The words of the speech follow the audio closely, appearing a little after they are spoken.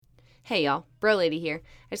Hey y'all, Bro Lady here.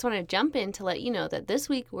 I just want to jump in to let you know that this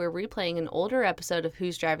week we're replaying an older episode of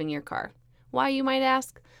Who's Driving Your Car. Why, you might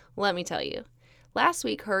ask? Let me tell you. Last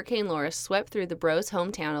week, Hurricane Laura swept through the Bros'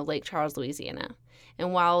 hometown of Lake Charles, Louisiana.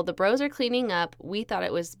 And while the Bros are cleaning up, we thought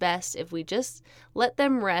it was best if we just let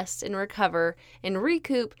them rest and recover and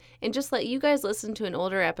recoup and just let you guys listen to an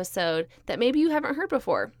older episode that maybe you haven't heard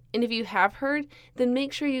before. And if you have heard, then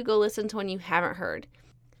make sure you go listen to one you haven't heard.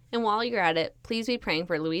 And while you're at it, please be praying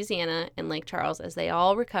for Louisiana and Lake Charles as they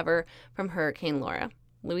all recover from Hurricane Laura.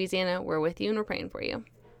 Louisiana, we're with you and we're praying for you.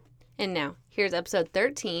 And now, here's episode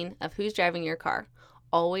 13 of Who's Driving Your Car?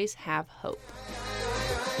 Always Have Hope.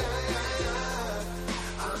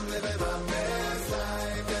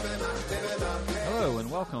 Hello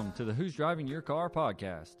and welcome to the Who's Driving Your Car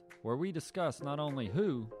podcast, where we discuss not only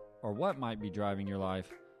who or what might be driving your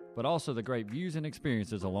life, but also the great views and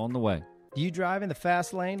experiences along the way. Do you drive in the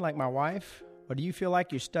fast lane like my wife, or do you feel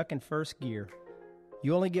like you're stuck in first gear?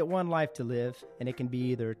 You only get one life to live, and it can be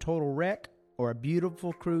either a total wreck or a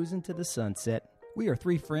beautiful cruise into the sunset. We are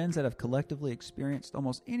three friends that have collectively experienced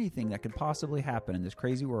almost anything that could possibly happen in this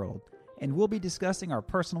crazy world, and we'll be discussing our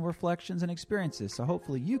personal reflections and experiences, so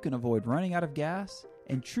hopefully you can avoid running out of gas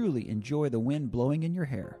and truly enjoy the wind blowing in your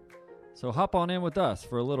hair. So hop on in with us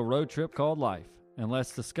for a little road trip called life, and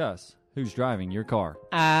let's discuss who's driving your car.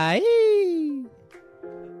 Aye.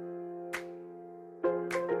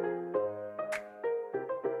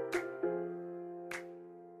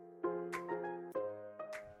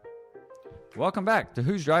 Welcome back to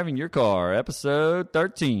Who's Driving Your Car, episode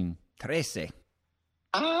 13. 13.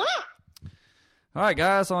 All right,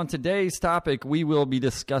 guys, on today's topic, we will be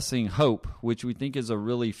discussing hope, which we think is a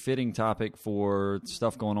really fitting topic for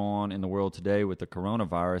stuff going on in the world today with the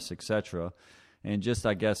coronavirus, etc. And just,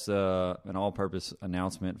 I guess, an all-purpose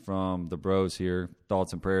announcement from the Bros here.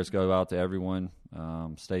 Thoughts and prayers go out to everyone.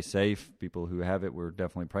 Stay safe. People who have it, we're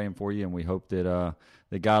definitely praying for you, and we hope that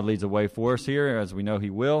God leads the way for us here, as we know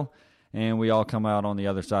He will, and we all come out on the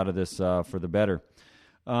other side of this for the better.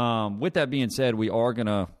 With that being said, we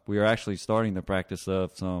are actually starting the practice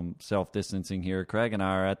of some self-distancing here. Craig and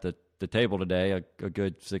I are at the table today, a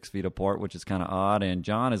good 6 feet apart, which is kind of odd, and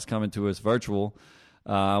John is coming to us virtual.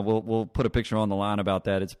 We'll put a picture on the line about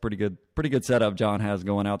that. It's a pretty good setup John has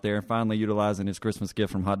going out there, finally utilizing his Christmas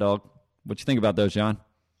gift from Hot Dog. What you think about those, John?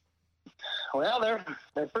 Well,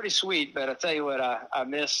 they're pretty sweet, but I tell you what, I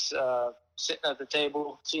miss sitting at the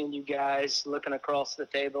table, seeing you guys, looking across the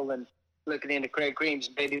table and looking into Craig Cream's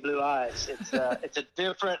baby blue eyes. It's a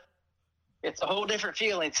whole different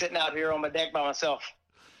feeling sitting out here on my deck by myself.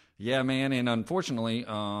 Yeah, man, and unfortunately,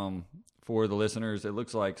 for the listeners, it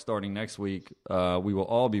looks like starting next week, we will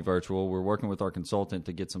all be virtual. We're working with our consultant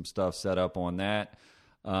to get some stuff set up on that.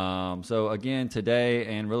 So again, today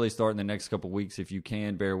and really starting the next couple of weeks, if you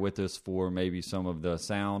can, bear with us for maybe some of the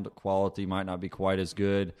sound quality might not be quite as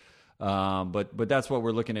good. But that's what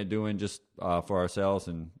we're looking at doing just for ourselves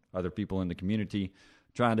and other people in the community,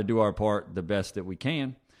 trying to do our part the best that we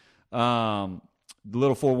can.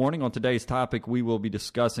 Little forewarning on today's topic, we will be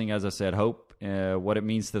discussing, as I said, hope, what it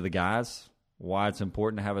means to the guys, why it's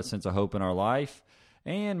important to have a sense of hope in our life,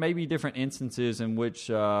 and maybe different instances in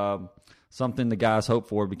which something the guys hoped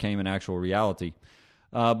for became an actual reality.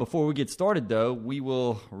 Before we get started, though, we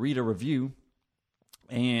will read a review,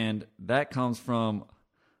 and that comes from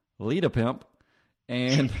Lita Pimp,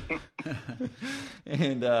 and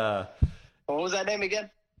What was that name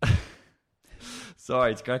again?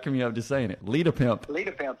 Sorry, it's cracking me up just saying it. Lita Pimp.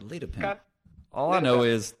 Lita Pimp. Lita Pimp. Okay. All I know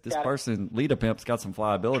is this person, Lita Pimp's got some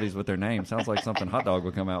fly abilities with their name. Sounds like something Hot Dog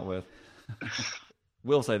would come out with.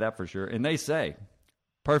 We'll say that for sure. And they say,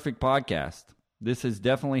 perfect podcast. This has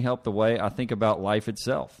definitely helped the way I think about life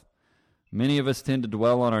itself. Many of us tend to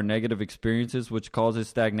dwell on our negative experiences, which causes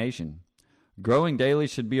stagnation. Growing daily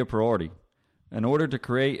should be a priority. In order to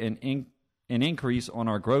create an increase on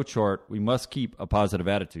our growth chart, we must keep a positive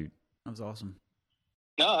attitude. That was awesome.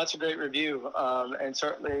 No, that's a great review. And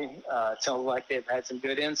certainly it sounds like they've had some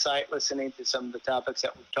good insight listening to some of the topics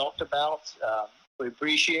that we've talked about. We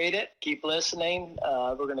appreciate it. Keep listening.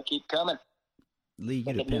 We're going to keep coming. Lee,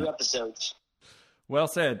 you with new episodes. Well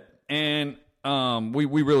said. And we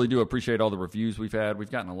really do appreciate all the reviews we've had.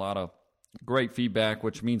 We've gotten a lot of great feedback,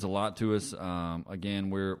 which means a lot to us.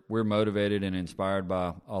 Again, we're motivated and inspired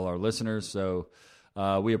by all our listeners, so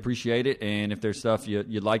we appreciate it. And if there's stuff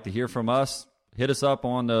you'd like to hear from us, hit us up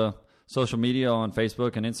on the social media on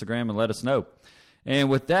Facebook and Instagram and let us know. And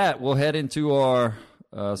with that, we'll head into our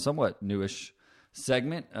somewhat newish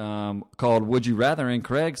segment called Would You Rather, and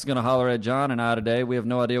Craig's going to holler at John and I today. We have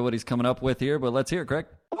no idea what he's coming up with here, but let's hear it, Craig.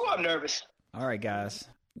 Oh, I'm nervous. All right, guys.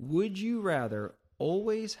 Would you rather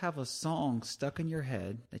always have a song stuck in your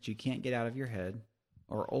head that you can't get out of your head,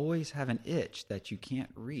 or always have an itch that you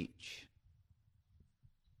can't reach?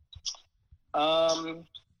 Do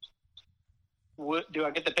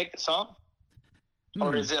I get to pick the song?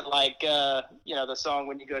 Or is it like, the song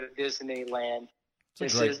when you go to Disneyland?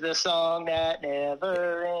 This is the song that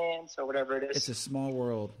never ends, or whatever it is. It's a Small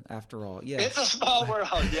World, After All. Yes. It's a Small World,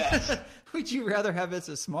 yes. Would you rather have It's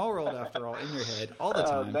a Small World, After All in your head all the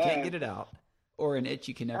time, can't get it out, or an itch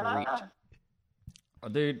you can never reach? Oh,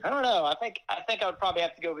 dude. I don't know. I think I would probably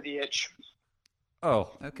have to go with the itch. Oh,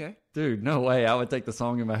 okay. Dude, no way. I would take the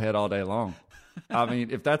song in my head all day long. I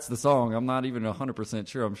mean, if that's the song, I'm not even 100%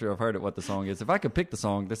 sure. I'm sure I've heard it, what the song is. If I could pick the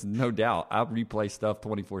song, this is no doubt. I replay stuff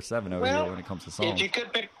 24/7 over here when it comes to songs. If you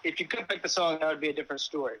could pick the song, that would be a different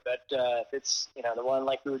story. But if it's the one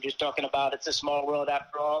like we were just talking about, It's a Small World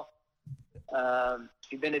After All.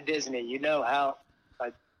 If you've been to Disney, you know how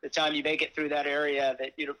by the time you make it through that area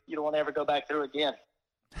that you don't want to ever go back through again.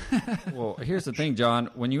 Well, here's the thing, John.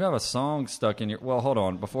 When you have a song stuck in your... Well, hold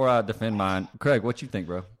on. Before I defend mine, Craig, what you think,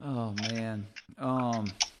 bro? Oh, man.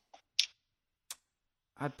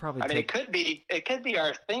 I'd probably it could be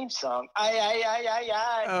our theme song.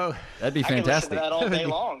 Oh, that'd be I could listen fantastic. to that all day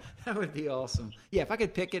long. That would be awesome. Yeah, if I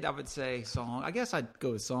could pick it, I would say song. I guess I'd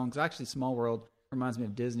go with songs. Actually, Small World reminds me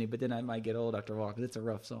of Disney, but then I might get old after a while because it's a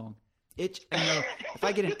rough song. Itch, if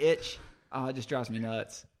I get an itch, it just drives me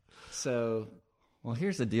nuts. So... Well,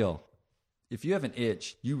 here's the deal. If you have an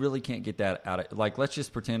itch, you really can't get that out of... Like, let's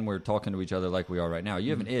just pretend we're talking to each other like we are right now.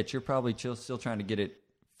 You have an itch, you're probably still trying to get it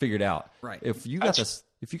figured out. Right. If you got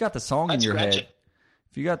the song in your head,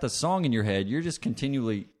 you're just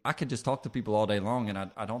continually... I could just talk to people all day long, and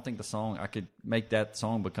I don't think I could make that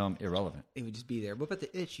song become irrelevant. It would just be there. What about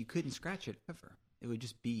the itch? You couldn't scratch it ever. It would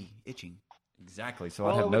just be itching. Exactly. So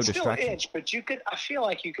I'd have no distraction. Itch, but I feel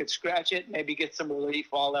like you could scratch it, maybe get some relief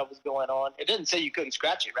while that was going on. It didn't say you couldn't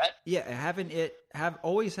scratch it, right? Yeah,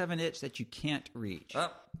 always have an itch that you can't reach.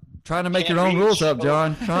 Trying to make your own rules up,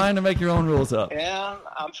 John. Trying to make your own rules up. Yeah,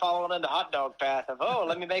 I'm following in the hot dog path of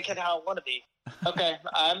let me make it how I want to be. Okay,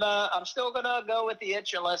 I'm still gonna go with the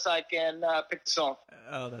itch unless I can pick the song.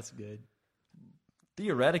 Oh, that's good.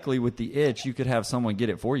 Theoretically, with the itch, you could have someone get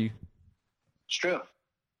it for you. It's true.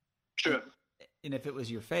 True. And if it was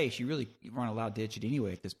your face, you weren't allowed to itch it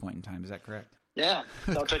anyway at this point in time. Is that correct? Yeah.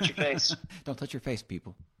 Don't touch your face. Don't touch your face,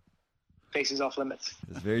 people. Face is off limits.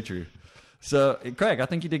 That's very true. So, Craig, I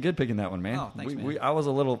think you did good picking that one, man. Oh, thanks, man. I was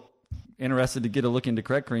a little interested to get a look into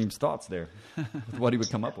Craig Cream's thoughts there, with what he would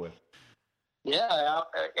come up with. Yeah,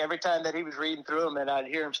 every time that he was reading through them and I'd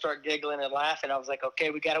hear him start giggling and laughing, I was like, okay,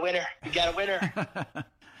 we got a winner. We got a winner.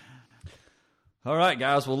 All right,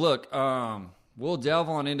 guys. Well, look, we'll delve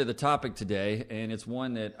on into the topic today, and it's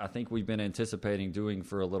one that I think we've been anticipating doing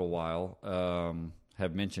for a little while,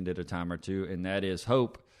 have mentioned it a time or two, and that is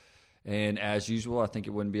hope. And as usual, I think it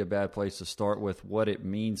wouldn't be a bad place to start with what it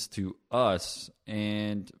means to us.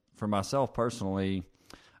 And for myself personally,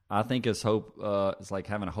 I think as hope is like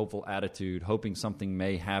having a hopeful attitude, hoping something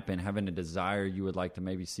may happen, having a desire you would like to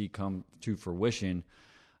maybe see come to fruition.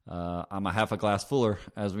 I'm a half a glass fuller,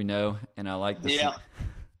 as we know, and I like to see...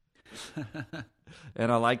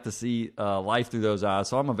 and I like to see life through those eyes.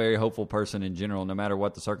 So I'm a very hopeful person in general, no matter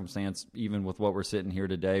what the circumstance, even with what we're sitting here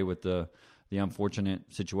today with the unfortunate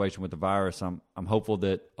situation with the virus. I'm hopeful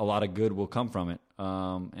that a lot of good will come from it.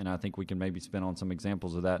 And I think we can maybe spin on some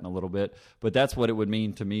examples of that in a little bit. But that's what it would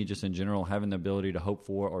mean to me just in general, having the ability to hope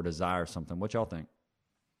for or desire something. What y'all think?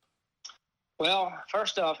 Well,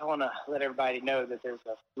 first off, I want to let everybody know that there's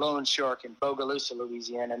a loan shark in Bogalusa,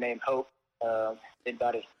 Louisiana named Hope.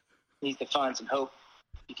 Anybody needs to find some hope,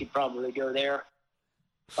 you could probably go there.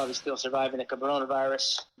 Probably still surviving the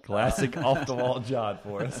coronavirus. Classic off-the-wall John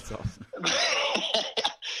for us. That's awesome.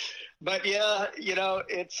 But yeah,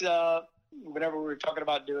 it's whenever we were talking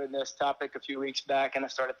about doing this topic a few weeks back, and I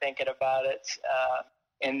started thinking about it.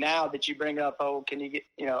 And now that you bring up, can you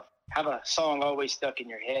have a song always stuck in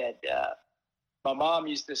your head? My mom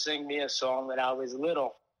used to sing me a song when I was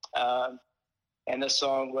little, and the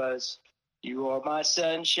song was, "You are my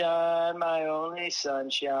sunshine, my only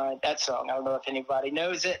sunshine." That song, I don't know if anybody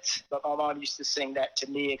knows it, but my mom used to sing that to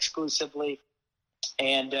me exclusively.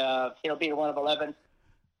 And, being one of 11,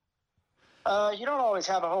 you don't always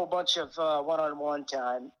have a whole bunch of one-on-one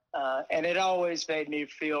time. And it always made me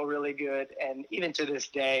feel really good. And even to this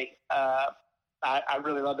day, I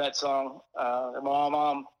really love that song. My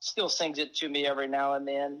mom still sings it to me every now and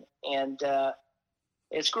then. And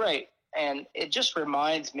it's great. And it just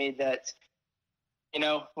reminds me that,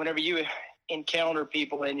 whenever you encounter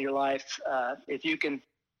people in your life, if you can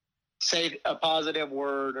say a positive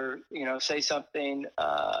word or, say something,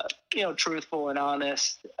 truthful and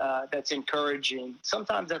honest, that's encouraging.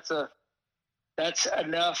 Sometimes that's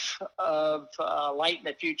enough of light in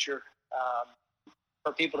the future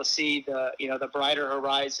for people to see the brighter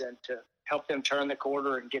horizon, to help them turn the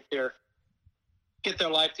corner and get their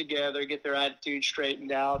life together, get their attitude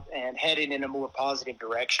straightened out, and heading in a more positive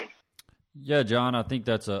direction. Yeah, John, I think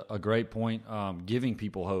that's a great point. Giving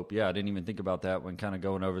people hope. Yeah, I didn't even think about that when kind of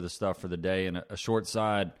going over the stuff for the day. And a short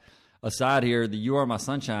aside here, the You Are My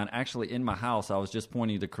Sunshine, actually in my house, I was just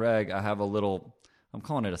pointing to Craig. I have a little, I'm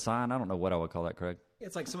calling it a sign. I don't know what I would call that, Craig.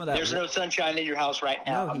 It's like some of that. There's no sunshine in your house right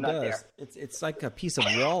now. No, I'm not does. there. It's like a piece of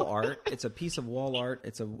wall art. It's a piece of wall art.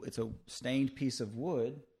 It's a stained piece of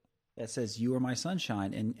wood that says "You Are My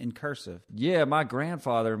Sunshine" in cursive. Yeah, my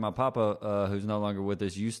grandfather, my papa, who's no longer with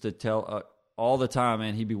us, used to tell all the time,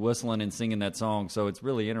 man, he'd be whistling and singing that song. So it's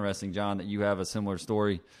really interesting, John, that you have a similar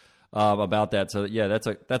story about that. So yeah, that's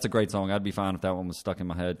a great song. I'd be fine if that one was stuck in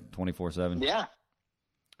my head 24/7. Yeah,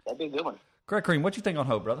 that'd be a good one. Craig Cream, what you think on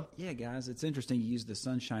hope, brother? Yeah, guys, it's interesting you use the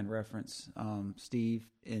sunshine reference, Steve,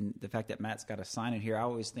 and the fact that Matt's got a sign in here. I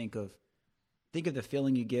always think of the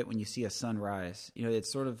feeling you get when you see a sunrise.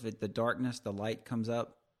 It's sort of the darkness, the light comes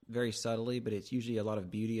up very subtly, but it's usually a lot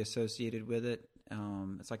of beauty associated with it.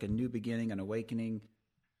 It's like a new beginning, an awakening.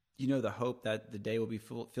 The hope that the day will be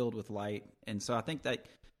filled with light. And so I think that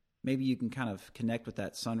maybe you can kind of connect with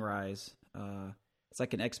that sunrise. It's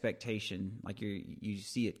like an expectation, like you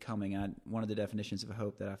see it coming. And one of the definitions of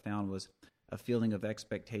hope that I found was a feeling of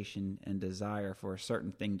expectation and desire for a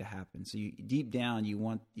certain thing to happen. So deep down,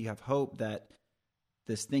 you have hope that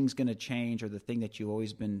this thing's going to change, or the thing that you've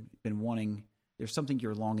always been wanting. There's something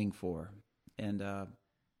you're longing for, and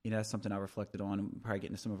that's something I reflected on. And probably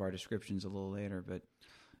get into some of our descriptions a little later, but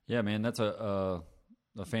yeah, man, that's a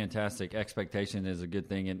fantastic expectation is a good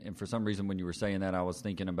thing. And for some reason, when you were saying that, I was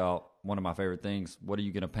thinking about one of my favorite things. What are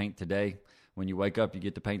you going to paint today? When you wake up, you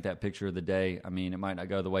get to paint that picture of the day. I mean, it might not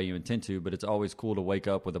go the way you intend to, but it's always cool to wake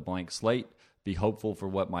up with a blank slate, be hopeful for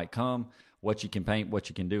what might come, what you can paint, what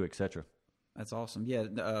you can do, etc. That's awesome. Yeah,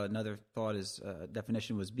 another thought is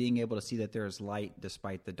definition was being able to see that there is light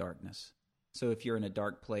despite the darkness. So if you're in a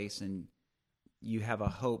dark place and you have a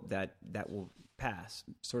hope that will pass,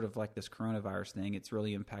 sort of like this coronavirus thing, it's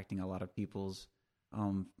really impacting a lot of people's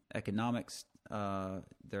economics,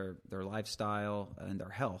 their lifestyle, and their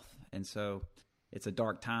health. And so it's a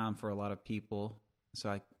dark time for a lot of people.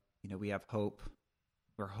 So we have hope.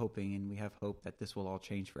 We're hoping, and we have hope that this will all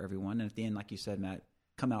change for everyone. And at the end, like you said, Matt,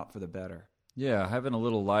 come out for the better. Yeah, having a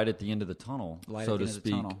little light at the end of the tunnel, so to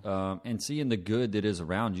speak, and seeing the good that is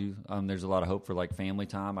around you. There's a lot of hope for like family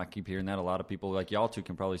time. I keep hearing that. A lot of people, like y'all two,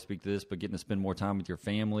 can probably speak to this, but getting to spend more time with your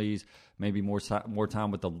families, maybe more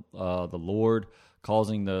time with the Lord,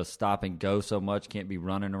 causing the stop and go so much. Can't be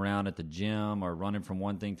running around at the gym or running from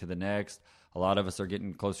one thing to the next. A lot of us are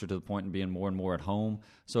getting closer to the point and being more and more at home.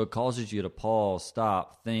 So it causes you to pause,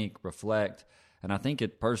 stop, think, reflect. And I think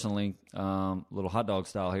it personally, little hot dog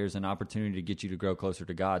style here, is an opportunity to get you to grow closer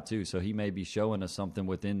to God too. So he may be showing us something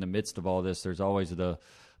within the midst of all this. There's always the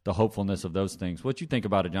hopefulness of those things. What you think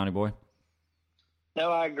about it, Johnny boy?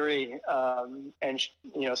 No, I agree. And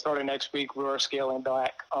starting next week, we're scaling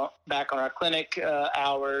back on our clinic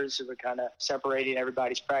hours. We're kind of separating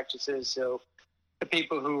everybody's practices. So the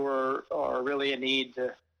people who are really in need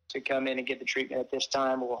to come in and get the treatment at this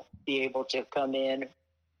time will be able to come in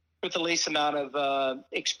with the least amount of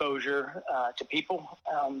exposure to people.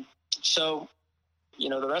 So,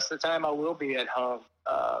 the rest of the time I will be at home.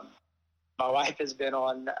 My wife has been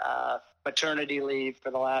on maternity leave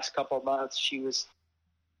for the last couple of months. She was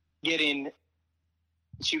having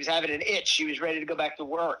an itch. She was ready to go back to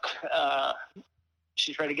work.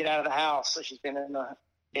 She's ready to get out of the house. So she's been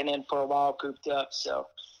in for a while, cooped up. So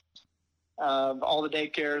all the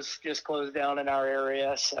daycares just closed down in our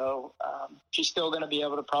area. So she's still going to be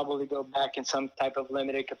able to probably go back in some type of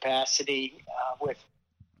limited capacity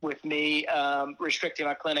with me restricting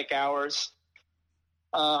my clinic hours.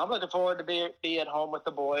 I'm looking forward to be at home with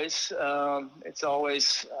the boys. It's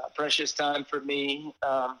always a precious time for me.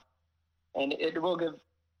 And it will give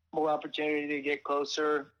more opportunity to get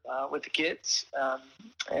closer with the kids.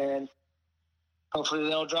 And hopefully they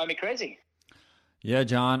don't drive me crazy. Yeah,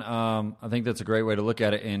 John, I think that's a great way to look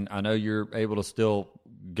at it. And I know you're able to still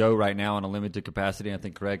go right now in a limited capacity. I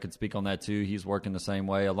think Craig could speak on that too. He's working the same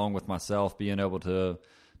way, along with myself, being able to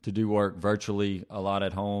do work virtually a lot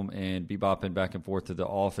at home and be bopping back and forth to the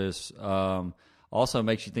office. Also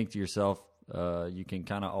makes you think to yourself, you can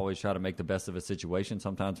kind of always try to make the best of a situation.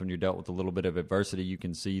 Sometimes when you're dealt with a little bit of adversity, you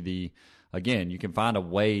can see you can find a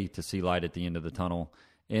way to see light at the end of the tunnel.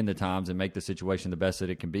 in the times and make the situation the best that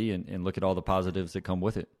it can be, and look at all the positives that come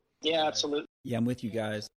with it. Yeah, absolutely. Yeah, I'm with you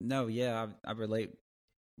guys. No, yeah, I relate.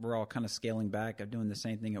 We're all kind of scaling back. I'm doing the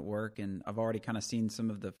same thing at work, and I've already kind of seen some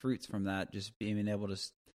of the fruits from that, just being able to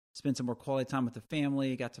spend some more quality time with the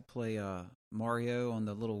family. Got to play Mario on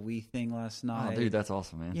the little Wii thing last night. Oh, dude, that's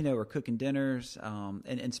awesome, man. You know, we're cooking dinners,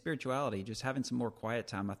 and spirituality, just having some more quiet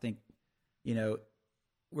time. I think, you know,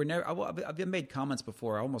 we're never. I've made comments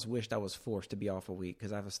before. I almost wished I was forced to be off a week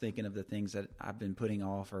because I was thinking of the things that I've been putting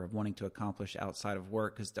off or wanting to accomplish outside of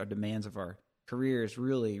work, because our demands of our careers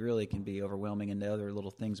really, really can be overwhelming, in the other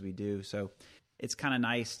little things we do. So it's kind of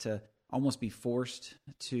nice to almost be forced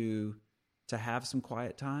to have some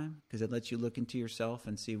quiet time, because it lets you look into yourself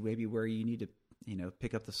and see maybe where you need to, you know,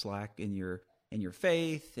 pick up the slack in your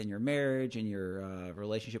faith, in your marriage, in your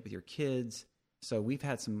relationship with your kids. So we've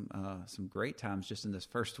had some great times just in this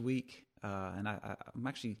first week, and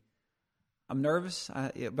I'm nervous,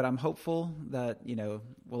 but I'm hopeful that, you know,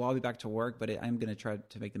 we'll all be back to work. But I'm going to try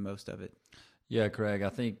to make the most of it. Yeah, Craig, I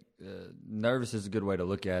think nervous is a good way to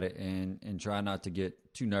look at it, and try not to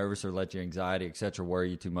get too nervous or let your anxiety, et cetera, worry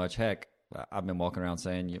you too much. Heck, I've been walking around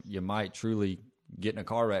saying you might truly get in a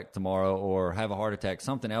car wreck tomorrow or have a heart attack.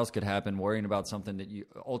 Something else could happen, worrying about something that you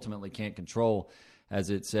ultimately can't control. As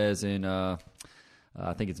it says in, I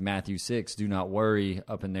think it's Matthew 6, do not worry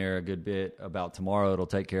up in there a good bit about tomorrow. It'll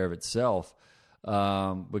take care of itself,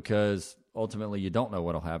 because ultimately you don't know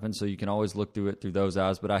what will happen. So you can always look through it through those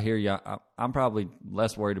eyes. But I hear you. I'm probably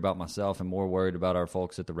less worried about myself and more worried about our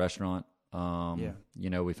folks at the restaurant. You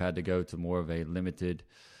know, we've had to go to more of a limited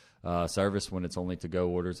service when it's only to-go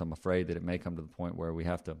orders. I'm afraid that it may come to the point where we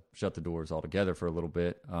have to shut the doors altogether for a little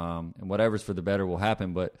bit, and whatever's for the better will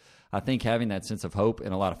happen. But I think having that sense of hope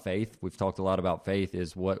and a lot of faith, we've talked a lot about faith,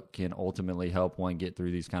 is what can ultimately help one get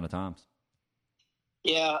through these kind of times.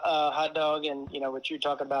 Yeah, Hot Dog, and you know what you're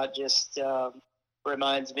talking about just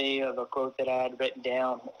reminds me of a quote that I had written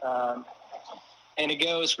down, and it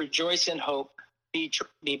goes, "Rejoice in hope, be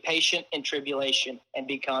patient in tribulation, and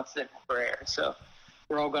be constant in prayer." So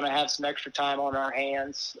we're all going to have some extra time on our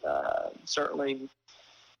hands. Certainly,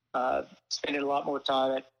 spending a lot more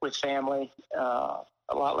time with family,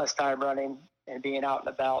 a lot less time running and being out and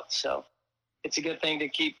about. So it's a good thing to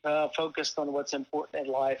keep focused on what's important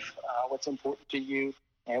in life, what's important to you,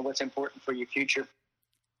 and what's important for your future.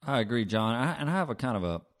 I agree, John. And I have a kind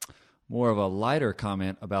of more of a lighter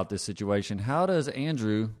comment about this situation. How does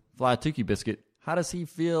Andrew Fly Tukey Biscuit? How does he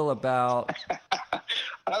feel about?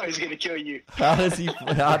 Oh, he's going to kill you. How does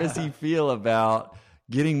he feel about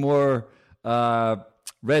getting more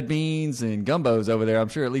red beans and gumbos over there? I'm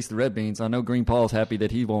sure at least the red beans. I know Green Paul's happy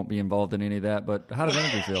that he won't be involved in any of that, but how does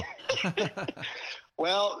Andrew feel?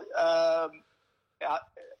 Well,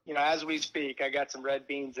 you know, as we speak, I got some red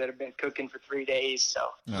beans that have been cooking for 3 days. So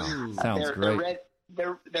sounds great.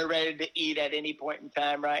 They're ready to eat at any point in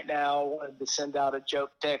time right now. I wanted to send out a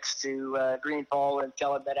joke text to Green Paul and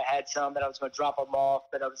tell him that I had some, that I was going to drop them off,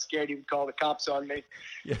 but I was scared he would call the cops on me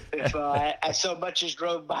if I so much as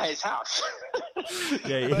drove by his house.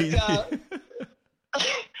 Yeah,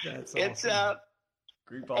 that's awesome. It's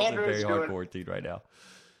Green Paul's in very hard quarantine right now.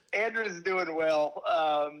 Andrew's doing well.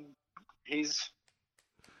 He's,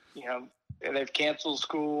 you know, they've canceled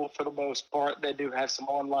school for the most part. They do have some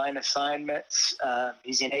online assignments.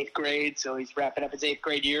 He's in 8th grade, so he's wrapping up his 8th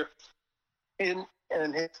grade year. And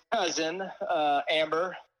his cousin,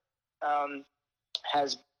 Amber,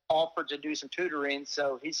 has offered to do some tutoring,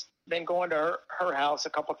 so he's been going to her house a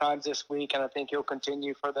couple times this week, and I think he'll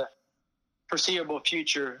continue for the foreseeable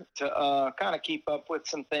future to kind of keep up with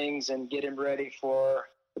some things and get him ready for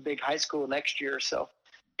the big high school next year. So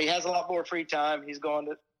he has a lot more free time. He's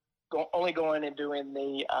only going and doing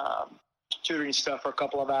the tutoring stuff for a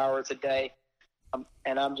couple of hours a day.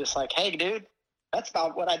 And I'm just like, hey, dude, that's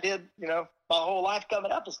about what I did, you know, my whole life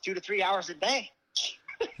coming up is 2 to 3 hours a day.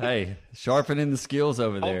 Hey, sharpening the skills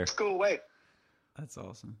over there. Old school way. That's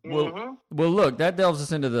awesome. Well, look, that delves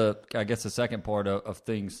us into the second part of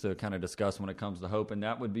things to kind of discuss when it comes to hope, and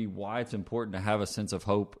that would be why it's important to have a sense of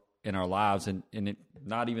hope in our lives, and it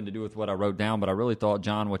not even to do with what I wrote down, but I really thought,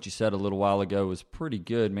 John, what you said a little while ago was pretty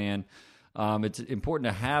good, man. It's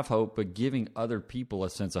important to have hope, but giving other people a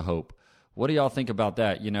sense of hope. What do y'all think about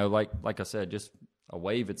that? You know, like I said, just a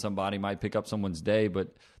wave at somebody might pick up someone's day,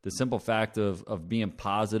 but the simple fact of being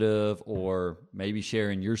positive, or maybe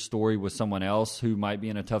sharing your story with someone else who might be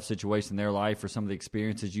in a tough situation in their life, or some of the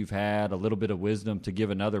experiences you've had, a little bit of wisdom to give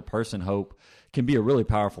another person hope, can be a really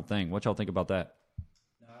powerful thing. What y'all think about that?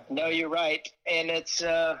 No, you're right. And it's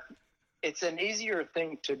an easier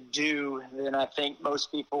thing to do than I think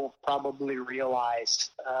most people probably realize.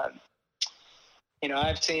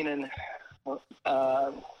 I've seen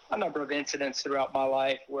a number of incidents throughout my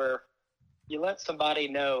life where you let somebody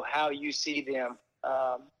know how you see them,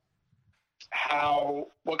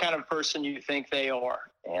 what kind of person you think they are.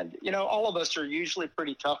 And, all of us are usually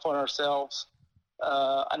pretty tough on ourselves.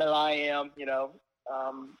 I know I am,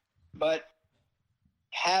 but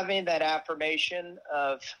having that affirmation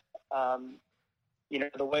of,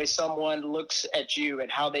 the way someone looks at you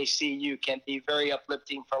and how they see you can be very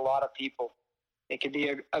uplifting for a lot of people. It can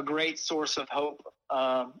be a great source of hope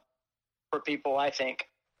for people, I think.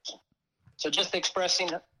 So just expressing,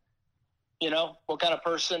 what kind of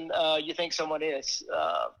person you think someone is,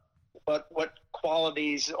 what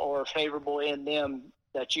qualities are favorable in them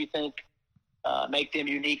that you think make them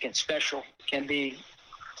unique and special can be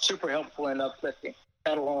super helpful and uplifting.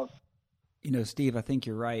 That alone. Steve, I think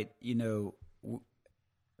you're right.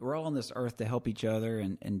 We're all on this earth to help each other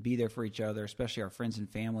and be there for each other, especially our friends and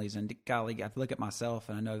families. And golly, I look at myself,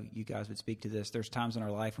 and I know you guys would speak to this. There's times in our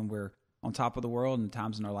life when we're on top of the world, and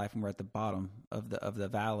times in our life when we're at the bottom of the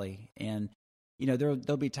valley. And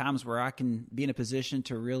there'll be times where I can be in a position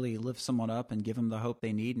to really lift someone up and give them the hope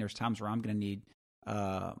they need. And there's times where I'm going to need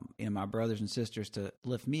my brothers and sisters to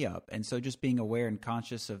lift me up. And so just being aware and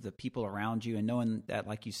conscious of the people around you, and knowing that,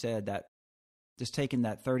 like you said, that just taking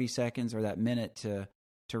that 30 seconds or that minute to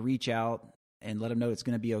reach out and let them know it's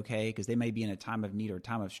going to be okay, because they may be in a time of need or a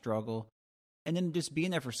time of struggle. And then just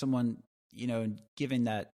being there for someone, and giving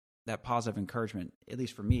that positive encouragement, at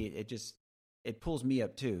least for me, it pulls me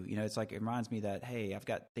up too. It's like, it reminds me that, hey, I've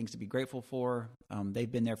got things to be grateful for. They've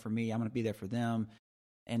been there for me. I'm going to be there for them.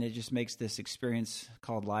 And it just makes this experience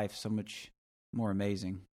called life so much more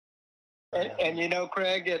amazing. And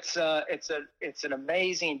Craig, it's an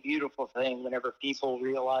amazing, beautiful thing whenever people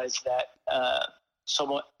realize that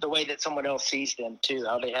the way that someone else sees them too,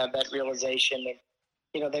 how they have that realization,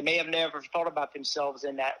 and they may have never thought about themselves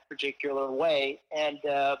in that particular way, and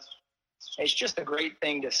it's just a great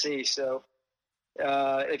thing to see. So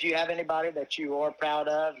if you have anybody that you are proud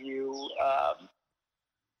of,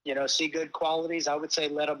 see good qualities, I would say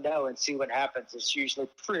let them know and see what happens. It's usually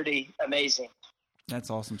pretty amazing. That's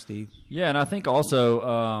awesome, Steve. Yeah, and I think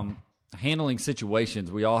also handling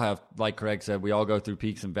situations, we all have, like Craig said, we all go through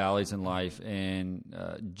peaks and valleys in life, and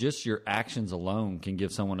just your actions alone can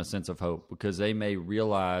give someone a sense of hope, because they may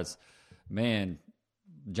realize, man,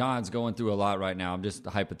 John's going through a lot right now. I'm just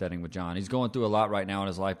hypothetical with John. He's going through a lot right now in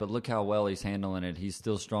his life, but look how well he's handling it. He's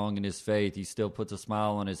still strong in his faith. He still puts a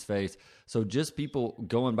smile on his face. So just people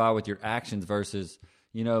going by with your actions versus,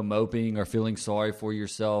 moping or feeling sorry for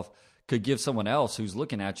yourself could give someone else who's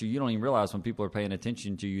looking at you. You don't even realize when people are paying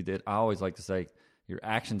attention to you that I always like to say your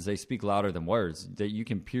actions, they speak louder than words, that you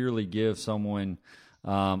can purely give someone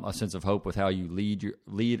a sense of hope with how you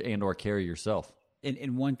lead and or carry yourself.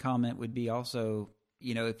 And one comment would be also,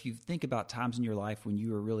 if you think about times in your life when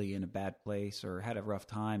you were really in a bad place or had a rough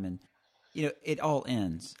time, and, it all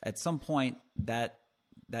ends. At some point, that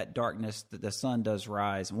darkness, the sun does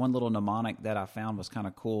rise. One little mnemonic that I found was kind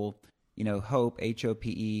of cool. Hope,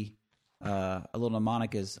 H-O-P-E, a little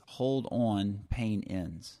mnemonic is hold on, pain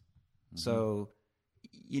ends. Mm-hmm. So,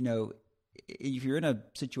 if you're in a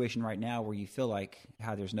situation right now where you feel like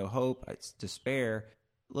how there's no hope, it's despair,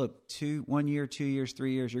 look, 1 year, 2 years,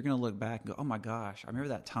 3 years, you're going to look back and go, oh my gosh, I remember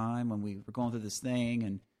that time when we were going through this thing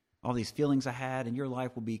and all these feelings I had, and your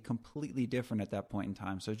life will be completely different at that point in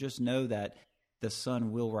time. So just know that the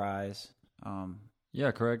sun will rise.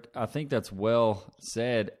 Yeah, correct. I think that's well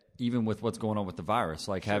said, even with what's going on with the virus,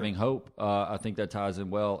 like having hope. I think that ties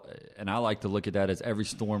in well. And I like to look at that as every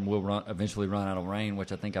storm will eventually run out of rain,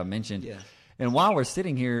 which I think I mentioned. Yeah. And while we're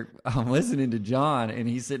sitting here, I'm listening to John, and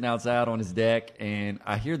he's sitting outside on his deck, and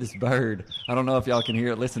I hear this bird. I don't know if y'all can hear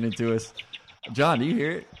it listening to us. John, do you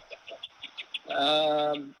hear it?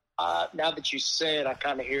 Now that you say it, I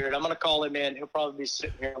kind of hear it. I'm going to call him in. He'll probably be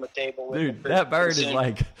sitting here on the table. Dude, that bird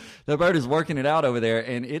is working it out over there,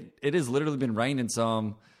 and it has literally been raining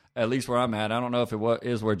some, at least where I'm at. I don't know if it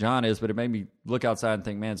is where John is, but it made me look outside and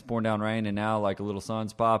think, man, it's pouring down rain, and now like a little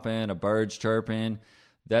sun's popping, a bird's chirping.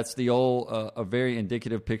 That's the old, a very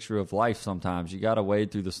indicative picture of life sometimes. You got to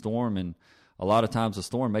wade through the storm, and a lot of times the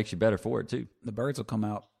storm makes you better for it, too. The birds will come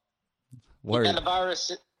out. Word. And the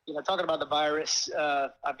virus, talking about the virus,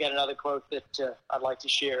 I've got another quote that I'd like to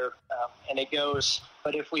share, and it goes,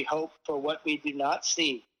 but if we hope for what we do not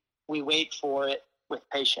see, we wait for it with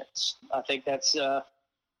patience. I think that's a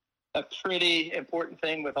pretty important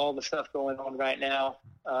thing with all the stuff going on right now.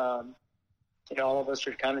 All of us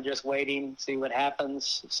are kind of just waiting, see what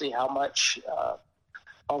happens, see how much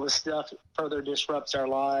all this stuff further disrupts our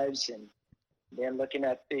lives, and then looking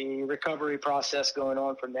at the recovery process going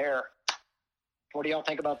on from there. What do y'all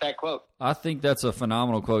think about that quote? I think that's a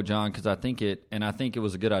phenomenal quote, John, because I think it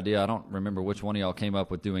was a good idea. I don't remember which one of y'all came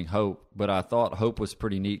up with doing hope, but I thought hope was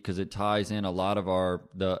pretty neat because it ties in a lot of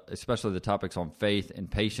especially the topics on faith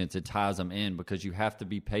and patience. It ties them in because you have to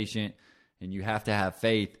be patient and you have to have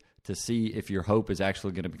faith to see if your hope is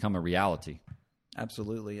actually going to become a reality.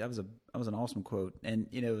 Absolutely. That was an awesome quote. And,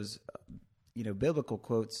 it was, biblical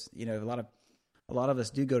quotes, a lot of us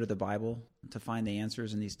do go to the Bible to find the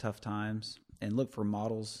answers in these tough times and look for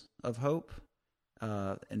models of hope.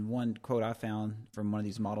 And one quote I found from one of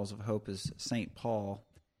these models of hope is St. Paul.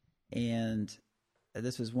 And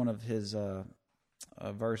this is one of his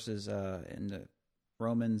verses in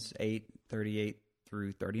Romans 8:38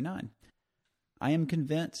 through 39. I am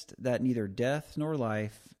convinced that neither death nor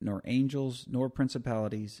life, nor angels, nor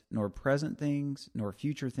principalities, nor present things, nor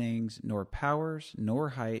future things, nor powers, nor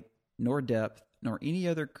height, nor depth, nor any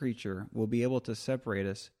other creature will be able to separate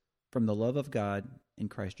us from the love of God in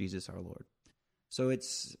Christ Jesus our Lord. So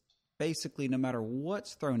it's basically no matter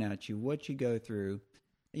what's thrown at you, what you go through,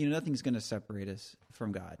 nothing's going to separate us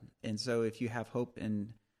from God. And so if you have hope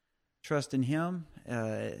and trust in Him,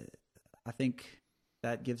 I think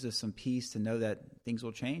that gives us some peace to know that things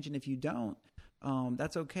will change. And if you don't,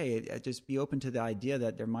 that's okay. Just be open to the idea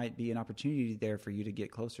that there might be an opportunity there for you to get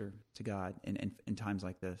closer to God in times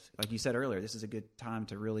like this. Like you said earlier, this is a good time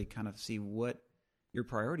to really kind of see what your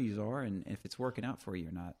priorities are and if it's working out for you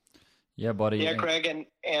or not. Yeah, buddy. Yeah, Craig,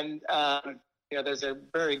 and there's a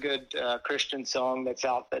very good Christian song that's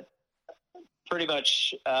out that pretty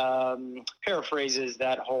much paraphrases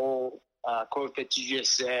that whole quote that you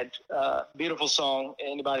just said. Beautiful song.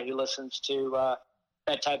 Anybody who listens to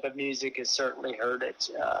that type of music has certainly heard it.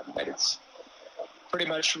 But it's pretty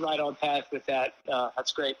much right on path with that.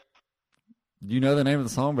 That's great. Do you know the name of the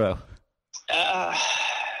song, bro?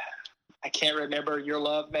 I can't remember. Your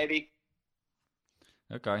Love, maybe.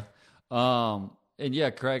 Okay. And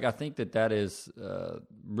yeah, Craig, I think that is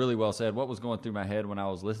really well said. What was going through my head when I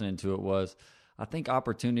was listening to it was, I think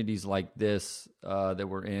opportunities like this that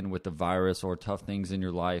we're in with the virus or tough things in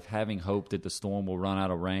your life, having hope that the storm will run out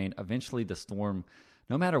of rain. Eventually the storm,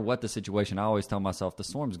 no matter what the situation, I always tell myself the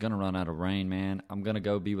storm's going to run out of rain, man. I'm going to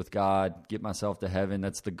go be with God, get myself to heaven.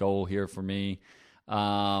 That's the goal here for me.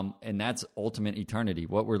 And that's ultimate eternity.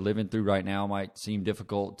 What we're living through right now might seem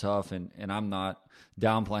difficult, tough, and I'm not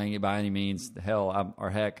downplaying it by any means. Hell, I'm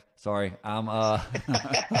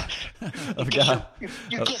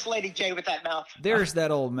You kiss Lady J with that mouth. There's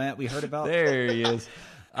that old Matt we heard about. There he is.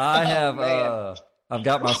 I have I've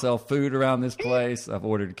got myself food around this place. I've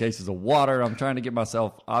ordered cases of water. I'm trying to get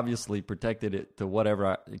myself obviously protected it to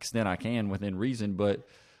whatever extent I can within reason, but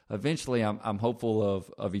eventually I'm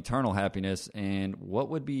hopeful of eternal happiness. And what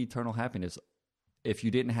would be eternal happiness if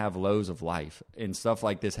you didn't have lows of life and stuff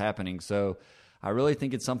like this happening? So I really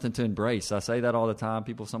think it's something to embrace. I say that all the time.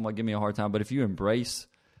 People somewhat give me a hard time, but if you embrace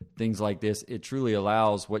things like this, it truly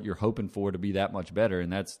allows what you're hoping for to be that much better,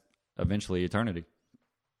 and that's eventually eternity.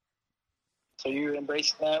 So you're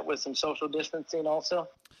embracing that with some social distancing also?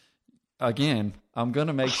 Again, I'm going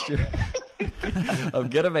to make sure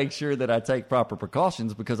that I take proper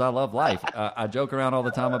precautions because I love life. I joke around all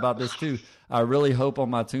the time about this too. I really hope on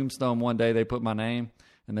my tombstone one day they put my name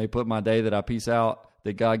and they put my day that I peace out,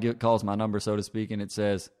 that God calls my number, so to speak, and it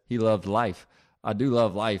says He loved life. I do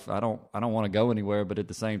love life. I don't want to go anywhere, but at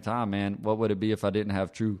the same time, man, what would it be if I didn't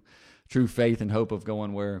have true faith and hope of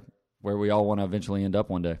going where we all want to eventually end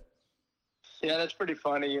up one day? Yeah, that's pretty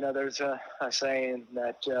funny. There's a saying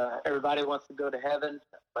that everybody wants to go to heaven,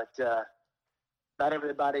 but not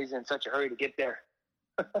everybody's in such a hurry to get there.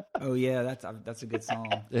 Oh yeah, that's a good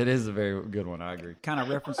song. It is a very good one. I agree. Kind of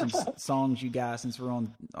referencing songs, you guys, since we're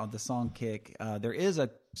on the song kick. There is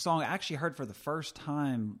a song I actually heard for the first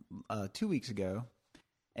time 2 weeks ago,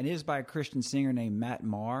 and it is by a Christian singer named Matt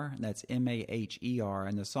Maher. That's Maher,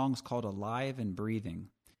 and the song's called "Alive and Breathing."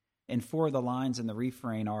 And 4 of the lines in the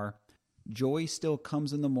refrain are: "Joy still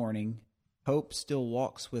comes in the morning, hope still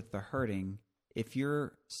walks with the hurting. If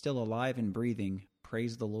you're still alive and breathing,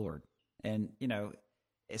 praise the Lord." And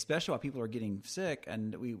especially while people are getting sick,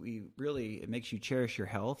 and we really, it makes you cherish your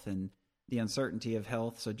health and the uncertainty of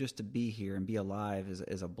health. So just to be here and be alive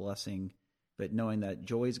is a blessing. But knowing that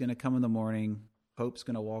joy is going to come in the morning, hope's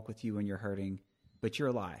going to walk with you when you're hurting, but you're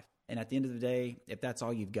alive. And at the end of the day, if that's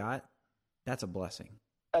all you've got, that's a blessing.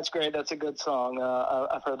 That's great. That's a good song.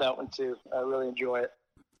 I've heard that one too. I really enjoy it.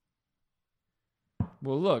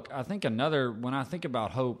 Well, look, I think when I think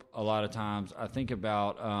about hope, a lot of times I think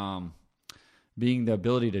about being the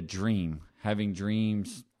ability to dream, having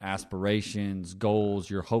dreams, aspirations, goals.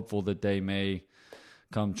 You're hopeful that they may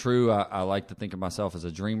come true. I like to think of myself as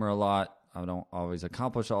a dreamer a lot. I don't always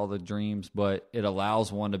accomplish all the dreams, but it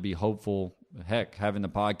allows one to be hopeful. Heck, having the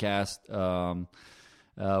podcast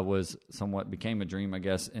was somewhat became a dream, I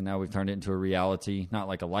guess, and now we've turned it into a reality. Not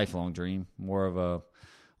like a lifelong dream, more of a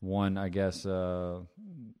one, I guess,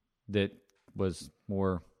 that was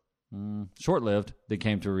more short-lived that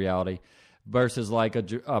came to reality. Versus like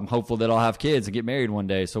I'm hopeful that I'll have kids and get married one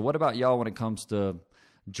day. So what about y'all when it comes to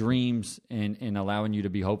dreams and allowing you to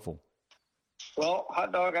be hopeful? Well,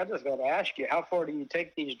 Hot Dog, I just got to ask you, how far do you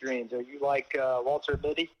take these dreams? Are you like Walter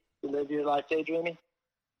Mitty? You live your life daydreaming?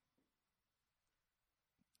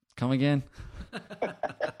 Come again? A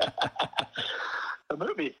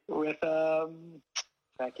movie with, I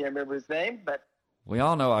can't remember his name, but... We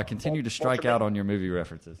all know I continue to strike out on your movie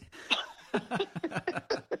references.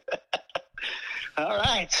 All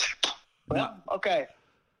right. Well, okay.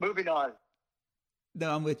 Moving on.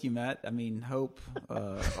 No, I'm with you, Matt. I mean, hope,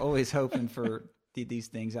 always hoping for these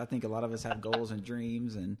things. I think a lot of us have goals and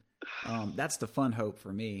dreams, and that's the fun hope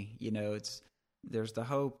for me. You know, there's the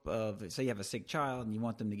hope of, say you have a sick child and you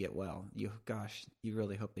want them to get well. You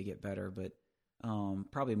really hope they get better. But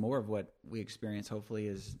probably more of what we experience, hopefully,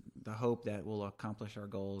 is the hope that we'll accomplish our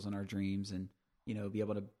goals and our dreams and, you know, be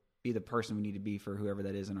able to be the person we need to be for whoever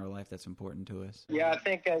that is in our life that's important to us. Yeah, I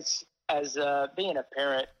think as being a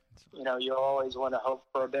parent, you know, you always want to hope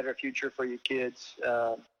for a better future for your kids.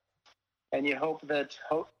 And you hope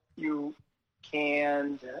you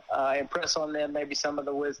can impress on them maybe some of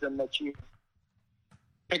the wisdom that you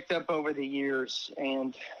picked up over the years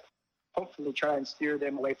and hopefully try and steer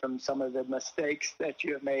them away from some of the mistakes that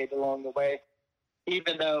you have made along the way.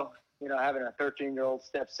 Even though, you know, having a 13-year-old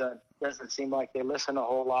stepson doesn't seem like they listen a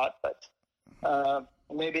whole lot, but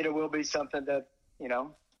maybe it will be something that, you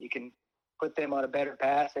know, you can put them on a better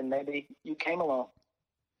path, and maybe you came along.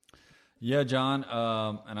 Yeah, John,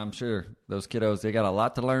 and I'm sure those kiddos, they got a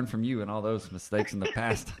lot to learn from you and all those mistakes in the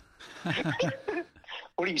past.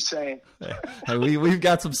 What are you saying? Hey, we've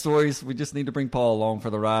got some stories. We just need to bring Paul along for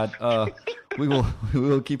the ride. We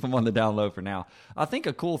will keep him on the down low for now. I think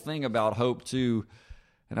a cool thing about hope, too,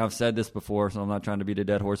 and I've said this before, so I'm not trying to beat a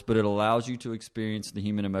dead horse, but it allows you to experience the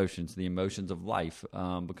human emotions, the emotions of life.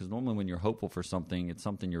 Because normally when you're hopeful for something, it's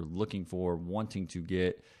something you're looking for, wanting to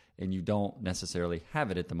get, and you don't necessarily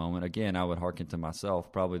have it at the moment. Again, I would hearken to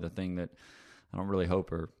myself. Probably the thing that I don't really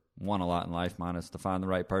hope or want a lot in life, minus to find the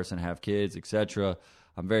right person, have kids, etc.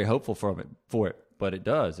 I'm very hopeful for it, but it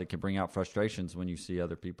does. It can bring out frustrations when you see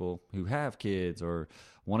other people who have kids or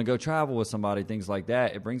want to go travel with somebody, things like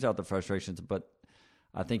that. It brings out the frustrations, but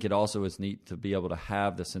I think it also is neat to be able to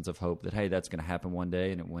have the sense of hope that, hey, that's going to happen one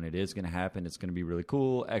day, and when it is going to happen, it's going to be really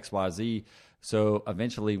cool, X, Y, Z. So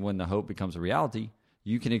eventually when the hope becomes a reality,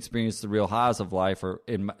 you can experience the real highs of life, or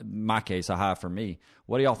in my case, a high for me.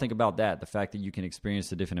 What do y'all think about that, the fact that you can experience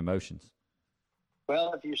the different emotions?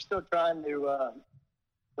 Well, if you're still trying to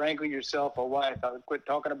wrangle yourself a wife, I would quit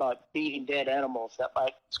talking about feeding dead animals. That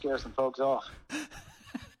might scare some folks off.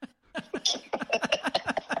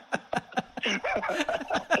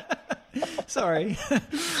 Sorry.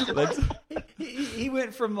 He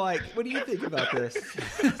went from like, what do you think about this?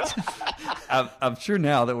 I'm sure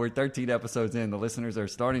now that we're 13 episodes in, the listeners are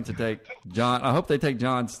starting to take John. I hope they take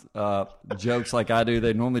John's jokes like I do.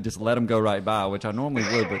 They normally just let them go right by, which I normally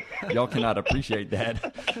would, but y'all cannot appreciate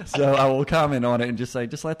that. So I will comment on it and just say,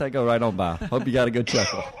 just let that go right on by. Hope you got a good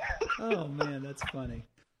chuckle. Oh, man, that's funny.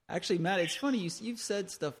 Actually, Matt, it's funny. You've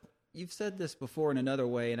said stuff. You've said this before in another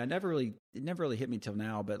way, and it never really hit me till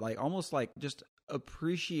now, but like almost like just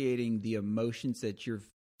appreciating the emotions that you're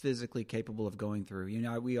physically capable of going through. You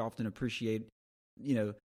know, we often appreciate, you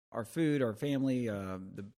know, our food, our family,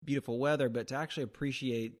 the beautiful weather, but to actually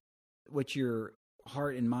appreciate what your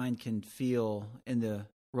heart and mind can feel in the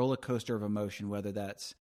roller coaster of emotion, whether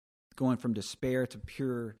that's going from despair to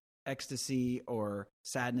pure ecstasy or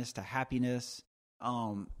sadness to happiness.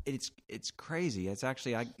 It's crazy. It's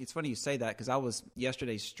actually, it's funny you say that, because I was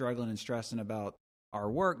yesterday struggling and stressing about our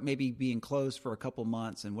work maybe being closed for a couple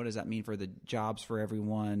months, and what does that mean for the jobs for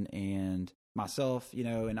everyone and myself, you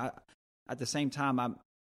know. And I, at the same time,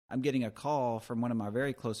 I'm getting a call from one of my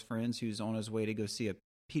very close friends who's on his way to go see a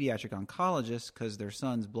pediatric oncologist because their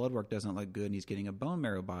son's blood work doesn't look good and he's getting a bone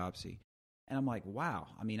marrow biopsy. And I'm like, wow.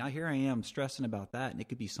 I mean, here I am stressing about that, and it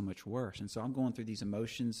could be so much worse. And so I'm going through these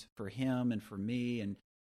emotions for him and for me,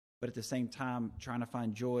 but at the same time, trying to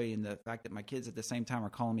find joy in the fact that my kids at the same time are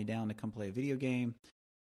calling me down to come play a video game.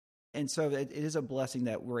 And so it is a blessing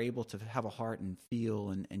that we're able to have a heart and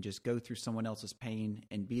feel and just go through someone else's pain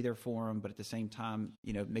and be there for them, but at the same time,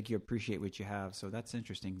 make you appreciate what you have. So that's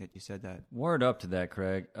interesting that you said that. Word up to that,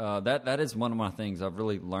 Craig. That is one of my things. I've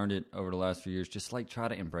really learned it over the last few years. Just like try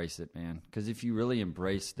to embrace it, man. Because if you really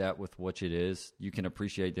embrace that with what it is, you can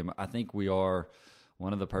appreciate them. I think we are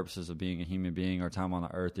one of the purposes of being a human being, our time on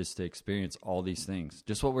the earth, is to experience all these things.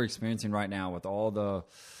 Just what we're experiencing right now with all the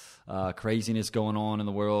craziness going on in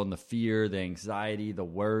the world and the fear, the anxiety, the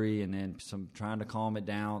worry, and then some trying to calm it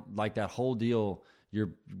down. Like that whole deal,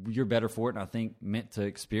 you're better for it, and I think meant to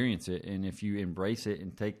experience it. And if you embrace it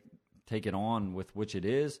and take it on with which it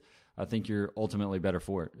is, I think you're ultimately better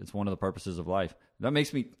for it. It's one of the purposes of life. That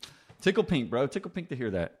makes me tickle pink, bro. Tickle pink to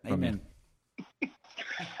hear that. Amen.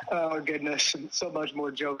 Oh, goodness. So much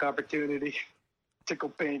more joke opportunity. Tickle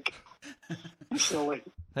pink. Silly.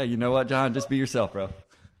 Hey, you know what, John? Just be yourself, bro.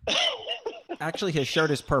 Actually, his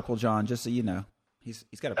shirt is purple, John, just so you know. He's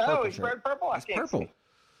got a purple shirt. He's wearing purple? It's purple.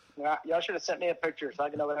 Yeah, y'all should have sent me a picture so I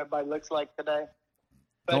can know what everybody looks like today.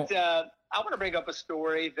 But I want to bring up a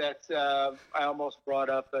story that I almost brought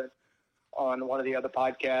up on one of the other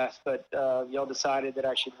podcasts, but y'all decided that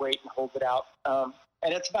I should wait and hold it out.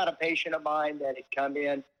 And it's about a patient of mine that had come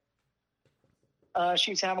in.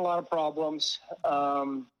 She was having a lot of problems.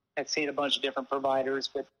 Had seen a bunch of different providers,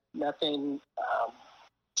 but nothing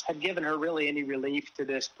had given her really any relief to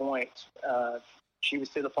this point. She was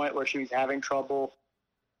to the point where she was having trouble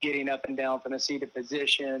getting up and down from a seated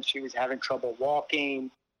position. She was having trouble walking,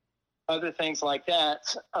 other things like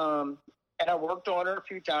that. And I worked on her a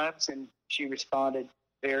few times, and she responded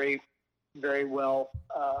very, very well,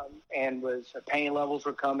 and her pain levels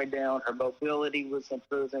were coming down. Her mobility was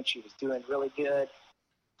improving. She was doing really good.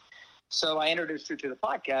 So I introduced her to the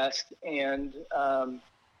podcast, and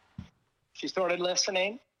she started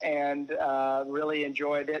listening and really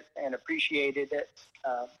enjoyed it and appreciated it.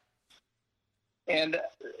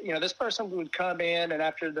 This person would come in, and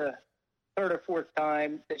after the third or fourth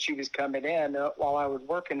time that she was coming in, while I was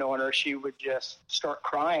working on her, she would just start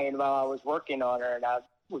crying while I was working on her, and I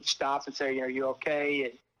would stop and say, are you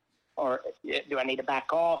okay? Or do I need to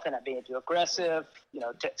back off? Am I being too aggressive?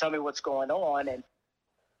 Tell me what's going on. And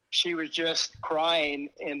she was just crying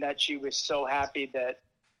in that she was so happy that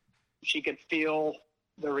she could feel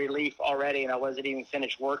the relief already, and I wasn't even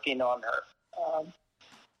finished working on her.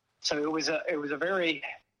 So it was a very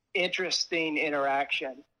interesting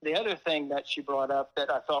interaction. The other thing that she brought up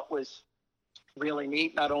that I thought was really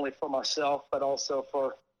neat, not only for myself, but also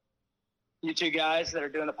for you two guys that are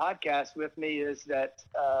doing the podcast with me, is that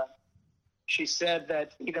she said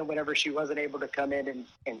that even whenever she wasn't able to come in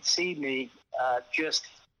and see me, just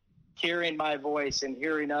hearing my voice and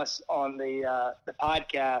hearing us on the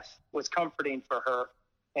podcast was comforting for her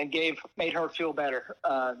and made her feel better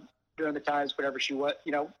during the times whenever she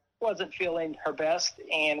wasn't feeling her best,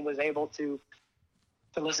 and was able to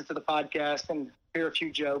listen to the podcast and hear a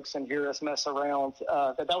few jokes and hear us mess around.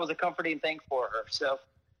 That was a comforting thing for her. So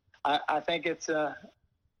I think it's a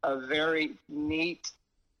very neat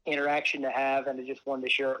interaction to have, and I just wanted to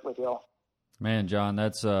share it with y'all. Man, John,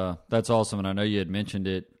 that's awesome, and I know you had mentioned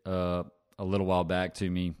it a little while back to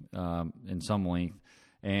me in some length,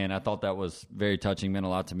 and I thought that was very touching. Meant a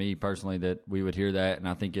lot to me personally that we would hear that, and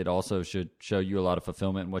I think it also should show you a lot of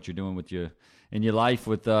fulfillment in what you're doing with in your life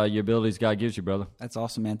with your abilities God gives you, brother. That's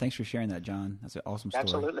awesome, man. Thanks for sharing that, John. That's an awesome story.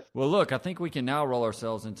 Absolutely. Well, look, I think we can now roll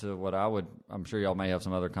ourselves into what I'm sure y'all may have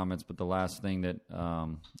some other comments, but the last thing that,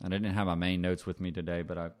 and I didn't have my main notes with me today,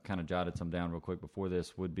 but I kind of jotted some down real quick before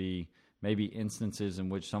this, would be maybe instances in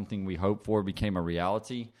which something we hoped for became a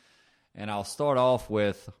reality. And I'll start off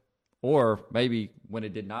with, or maybe when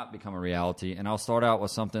it did not become a reality, and I'll start out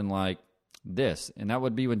with something like this, and that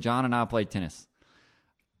would be when John and I played tennis.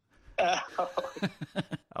 I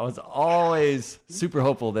was always super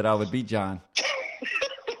hopeful that I would beat John.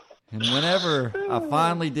 And whenever I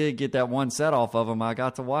finally did get that one set off of him, I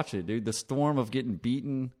got to watch it, dude. The storm of getting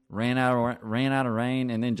beaten ran out of rain,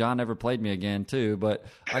 and then John never played me again, too. But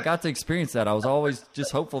I got to experience that. I was always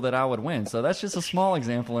just hopeful that I would win. So that's just a small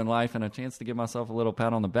example in life and a chance to give myself a little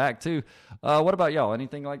pat on the back, too. What about y'all?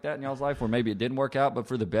 Anything like that in y'all's life where maybe it didn't work out, but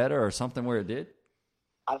for the better, or something where it did?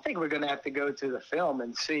 I think we're going to have to go to the film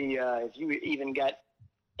and see if you even got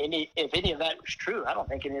if any of that was true. I don't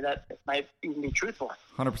think any of that might even be truthful.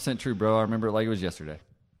 100% true, bro. I remember it like it was yesterday.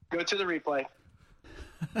 Go to the replay.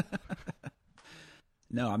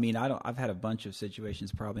 No, I mean, I've had a bunch of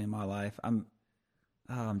situations probably in my life. I'm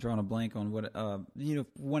drawing a blank on what,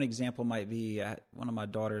 one example might be one of my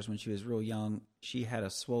daughters when she was real young. She had a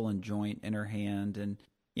swollen joint in her hand, and,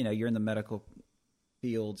 you're in the medical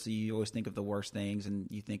field, so you always think of the worst things, and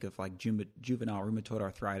you think of like juvenile rheumatoid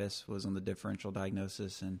arthritis was on the differential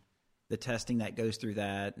diagnosis, and the testing that goes through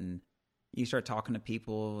that, and you start talking to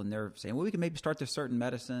people, and they're saying, well, we can maybe start this certain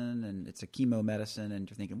medicine, and it's a chemo medicine, and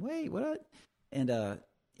you're thinking, wait, what? And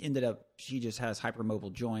ended up, she just has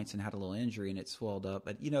hypermobile joints and had a little injury, and it swelled up.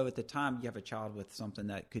 But, at the time you have a child with something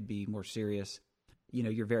that could be more serious,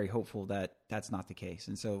 you're very hopeful that that's not the case.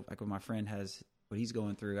 And so, like when my friend has what he's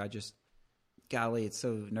going through, golly, it's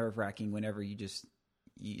so nerve-wracking whenever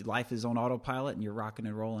life is on autopilot and you're rocking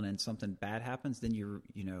and rolling and something bad happens, then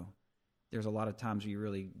there's a lot of times where you're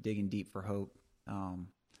really digging deep for hope.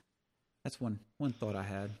 That's one thought I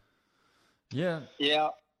had. Yeah. Yeah.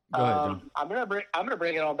 Go ahead, John. I'm gonna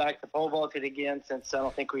bring it on back to pole vaulting again, since I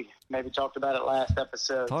don't think we maybe talked about it last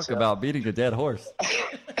episode. Talk about beating a dead horse.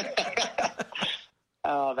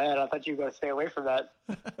 Oh man, I thought you were going to stay away from that.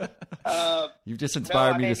 You've just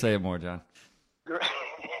inspired me to say it more, John.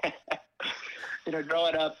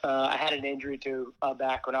 Growing up, I had an injury to my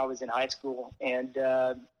back when I was in high school, and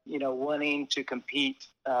wanting to compete,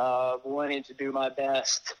 wanting to do my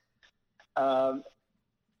best.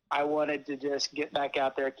 I wanted to just get back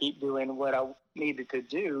out there, keep doing what I needed to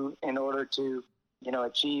do in order to,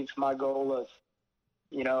 achieve my goal of,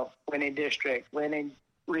 winning district, winning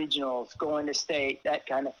regionals, going to state, that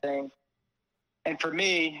kind of thing. And for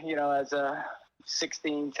me, as a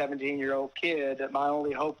 16, 17-year-old kid, my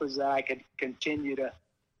only hope was that I could continue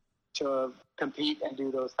to compete and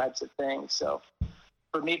do those types of things. So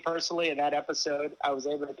for me personally, in that episode, I was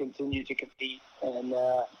able to continue to compete and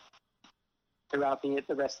throughout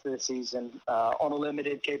the rest of the season on a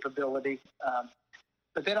limited capability.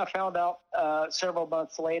 But then I found out several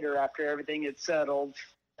months later, after everything had settled,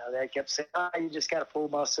 they kept saying, you just got a full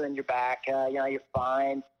muscle in your back, you're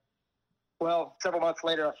fine. Well, several months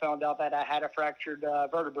later, I found out that I had a fractured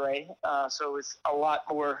vertebrae, so it was a lot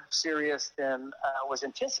more serious than was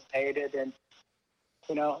anticipated. And,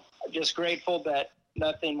 just grateful that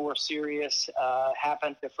nothing more serious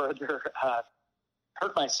happened to further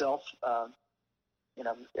hurt myself.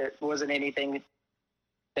 It wasn't anything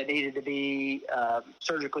that needed to be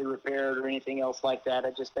surgically repaired or anything else like that.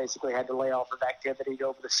 I just basically had to lay off of activity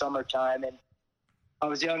over the summertime, and I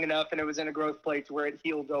was young enough and it was in a growth plate where it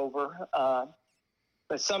healed over.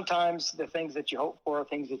 But sometimes the things that you hope for,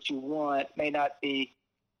 things that you want, may not be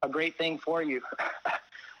a great thing for you.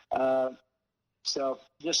 So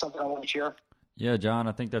just something I want to share. Yeah, John,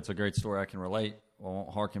 I think that's a great story. I can relate. I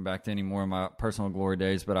won't harken back to any more of my personal glory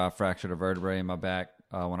days, but I fractured a vertebrae in my back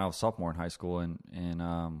when I was sophomore in high school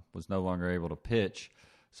and was no longer able to pitch.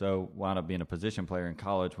 So wound up being a position player in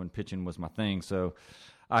college when pitching was my thing. So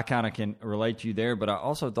I kind of can relate to you there, but I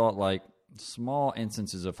also thought like small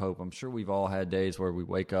instances of hope. I'm sure we've all had days where we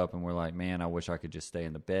wake up and we're like, man, I wish I could just stay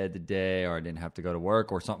in the bed today, or I didn't have to go to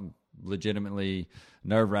work, or something legitimately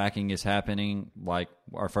nerve-wracking is happening. Like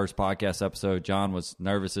our first podcast episode, John was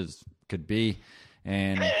nervous as could be,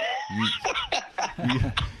 and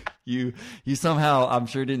you somehow, I'm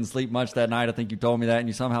sure, didn't sleep much that night. I think you told me that, and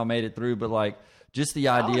you somehow made it through. But like just the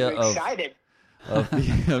idea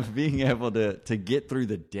of being able to get through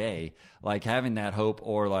the day, like having that hope,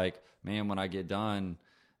 or like, man, when I get done,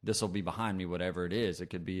 this will be behind me, whatever it is. It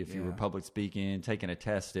could be if you were public speaking, taking a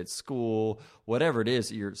test at school, whatever it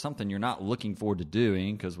is, something you're not looking forward to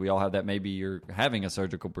doing, because we all have that. Maybe you're having a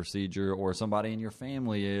surgical procedure, or somebody in your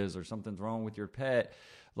family is, or something's wrong with your pet.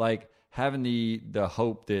 Like having the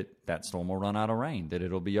hope that storm will run out of rain, that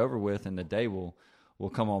it'll be over with and the day will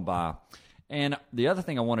come on by. And the other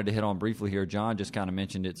thing I wanted to hit on briefly here, John just kind of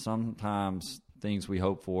mentioned it. Sometimes things we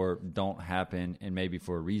hope for don't happen, and maybe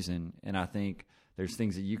for a reason. And I think there's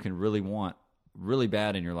things that you can really want really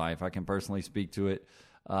bad in your life. I can personally speak to it.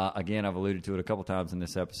 Again, I've alluded to it a couple times in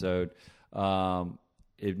this episode.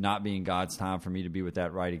 It not being God's time for me to be with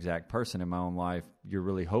that right exact person in my own life, you're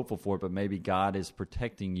really hopeful for it, but maybe God is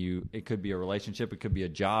protecting you. It could be a relationship. It could be a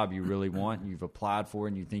job you really want, and you've applied for it,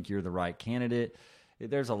 and you think you're the right candidate.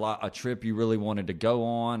 There's a trip you really wanted to go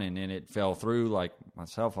on, and then it fell through. Like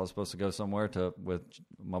myself, I was supposed to go somewhere with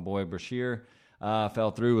my boy Bashir. Fell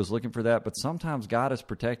through, was looking for that. But sometimes God is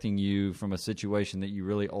protecting you from a situation that you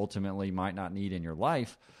really ultimately might not need in your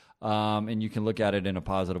life. And you can look at it in a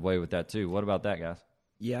positive way with that too. What about that, guys?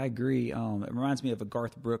 Yeah, I agree. It reminds me of a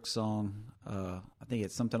Garth Brooks song. I think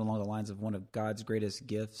it's something along the lines of one of God's greatest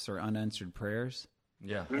gifts or unanswered prayers.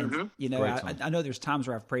 Yeah. And, I know there's times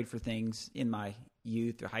where I've prayed for things in my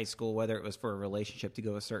youth or high school, whether it was for a relationship to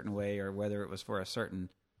go a certain way, or whether it was for a certain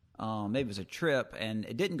maybe it was a trip, and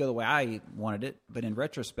it didn't go the way I wanted it. But in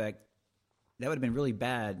retrospect, that would have been really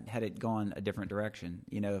bad had it gone a different direction.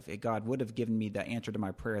 If God would have given me the answer to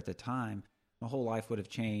my prayer at the time, my whole life would have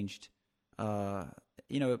changed. For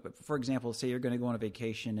example, say you're going to go on a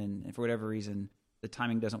vacation and for whatever reason, the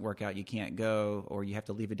timing doesn't work out, you can't go, or you have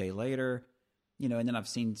to leave a day later, and then I've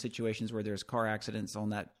seen situations where there's car accidents on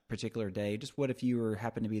that particular day. Just what if you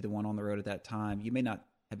happened to be the one on the road at that time? You may not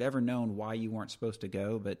have ever known why you weren't supposed to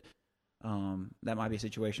go, but that might be a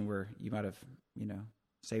situation where you might have,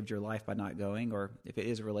 saved your life by not going. Or if it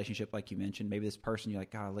is a relationship, like you mentioned, maybe this person, you're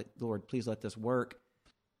like, God, Lord, please let this work.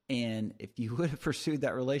 And if you would have pursued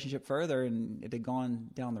that relationship further and it had gone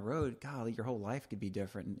down the road, golly, your whole life could be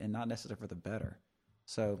different and not necessarily for the better.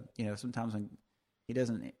 So, sometimes when he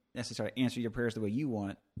doesn't necessarily answer your prayers the way you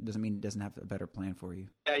want, doesn't mean he doesn't have a better plan for you.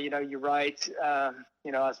 Yeah, you're right.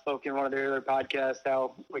 I spoke in one of the earlier podcasts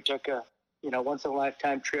how we took a,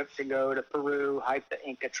 once-in-a-lifetime trip to go to Peru, hike the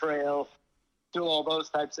Inca Trail, do all those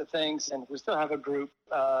types of things. And we still have a group,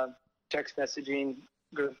 text messaging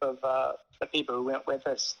group of the people who went with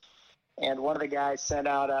us. And one of the guys sent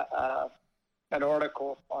out an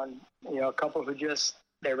article on, a couple who just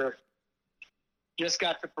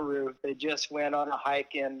got to Peru. They just went on a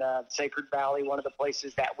hike in Sacred Valley, one of the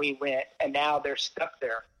places that we went, and now they're stuck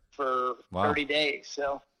there for 30 days.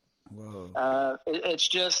 So it's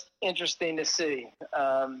just interesting to see.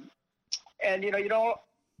 And,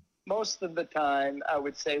 most of the time, I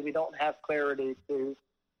would say we don't have clarity to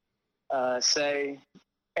say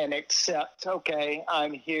and accept, okay,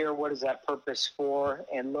 I'm here. What is that purpose for?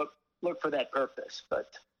 And look for that purpose.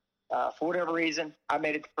 But for whatever reason, I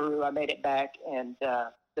made it to Peru. I made it back, and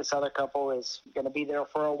this other couple is going to be there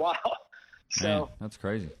for a while. So man, that's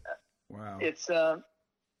crazy. Wow. It's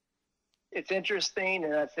interesting,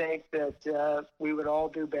 and I think that we would all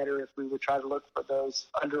do better if we would try to look for those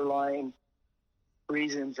underlying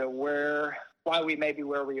reasons of why we may be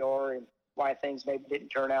where we are and why things maybe didn't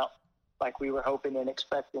turn out like we were hoping and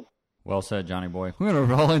expecting. Well said, Johnny boy. We're going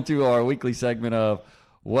to roll into our weekly segment of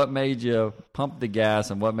what made you pump the gas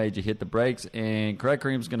and what made you hit the brakes. And Craig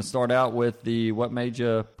Cream's going to start out with the what made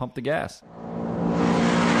you pump the gas.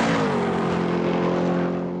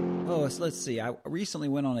 Oh, so let's see. I recently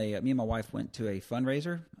me and my wife went to a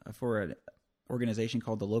fundraiser for an organization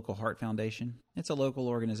called the Local Heart Foundation. It's a local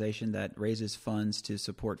organization that raises funds to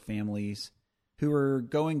support families who are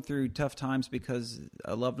going through tough times because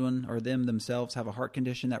a loved one or them themselves have a heart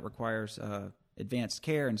condition that requires advanced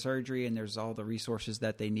care and surgery, and there's all the resources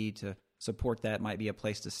that they need to support that. Might be a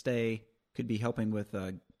place to stay, could be helping with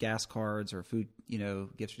gas cards or food,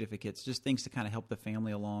 gift certificates, just things to kind of help the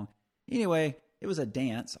family along. Anyway, it was a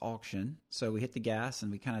dance auction, so we hit the gas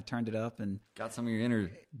and we kind of turned it up and got some of your inner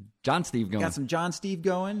John Steve going. Got some John Steve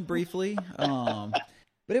going briefly.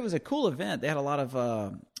 But it was a cool event. They had a lot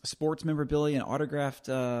of sports memorabilia and autographed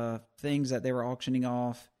things that they were auctioning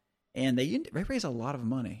off, and they raised a lot of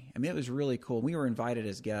money. I mean, it was really cool. We were invited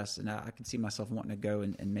as guests, and I could see myself wanting to go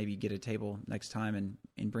and maybe get a table next time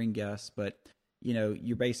and bring guests. But,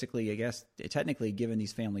 you're basically, I guess, technically giving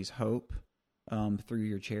these families hope through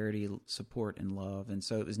your charity support and love. And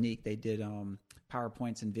so it was neat. They did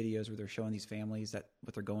PowerPoints and videos where they're showing these families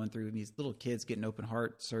what they're going through, and these little kids getting open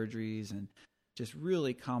heart surgeries and just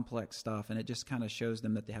really complex stuff. And it just kind of shows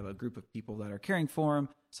them that they have a group of people that are caring for them,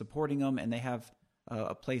 supporting them, and they have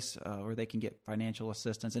a place where they can get financial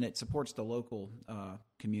assistance, and it supports the local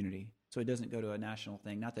community. So it doesn't go to a national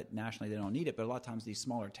thing. Not that nationally they don't need it, but a lot of times these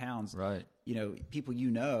smaller towns, right? People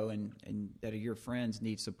and that are your friends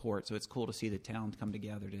need support. So it's cool to see the town come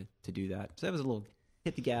together to do that. So that was a little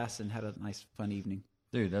hit the gas and had a nice fun evening.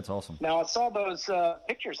 Dude, that's awesome. Now I saw those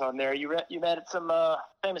pictures on there. You met some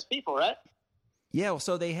famous people, right? Yeah. Well,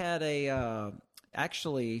 so they had a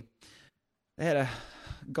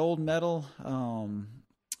gold medal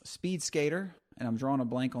speed skater. And I'm drawing a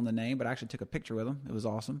blank on the name, but I actually took a picture with him. It was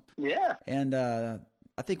awesome. Yeah. And I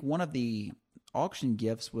think one of the auction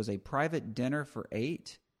gifts was a private dinner for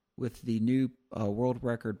 8 with the new world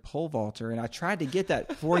record pole vaulter. And I tried to get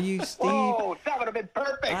that for you, Steve. Oh, that would have been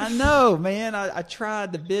perfect. I know, man. I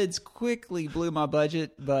tried. The bids quickly blew my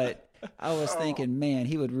budget, but I was thinking, man,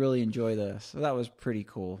 he would really enjoy this. So that was pretty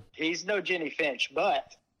cool. He's no Jenny Finch,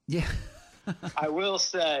 but yeah, I will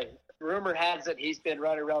say, rumor has it he's been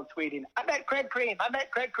running around tweeting, I met Craig Cream.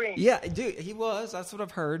 Yeah, dude, he was. That's what I've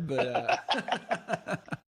heard, but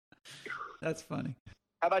that's funny.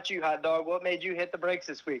 How about you, Hot Dog? What made you hit the brakes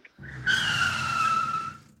this week?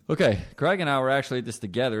 Okay, Craig and I were actually at this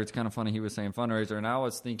together. It's kind of funny he was saying fundraiser, and I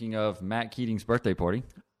was thinking of Matt Keating's birthday party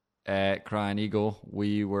at Crying Eagle.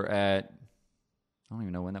 We were at, I don't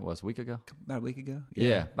even know when that was. A week ago? About a week ago.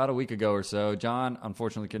 Yeah, about a week ago or so. John,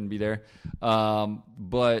 unfortunately, couldn't be there.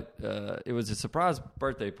 But it was a surprise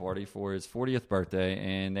birthday party for his 40th birthday,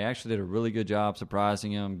 and they actually did a really good job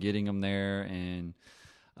surprising him, getting him there, and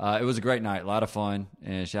it was a great night, a lot of fun,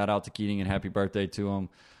 and shout out to Keating and happy birthday to him.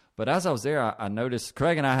 But as I was there, I noticed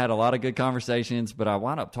Craig and I had a lot of good conversations, but I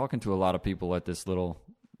wound up talking to a lot of people at this little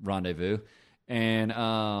rendezvous, and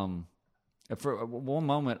for one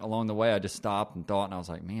moment along the way, I just stopped and thought, and I was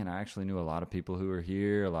like, man, I actually knew a lot of people who were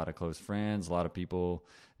here, a lot of close friends, a lot of people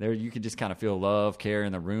there. You could just kind of feel love, care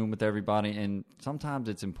in the room with everybody. And sometimes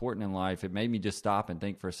it's important in life. It made me just stop and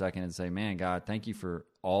think for a second and say, man, God, thank you for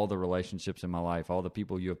all the relationships in my life, all the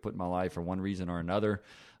people you have put in my life for one reason or another,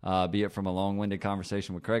 be it from a long-winded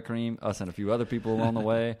conversation with Craig Cream, us and a few other people along the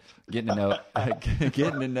way, getting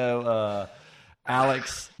to know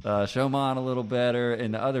Alex Showman a little better,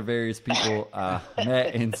 and the other various people I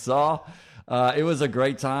met and saw. It was a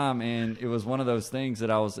great time, and it was one of those things that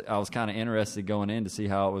I was kind of interested going in to see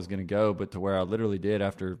how it was going to go, but to where I literally did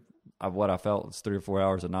after what I felt was 3 or 4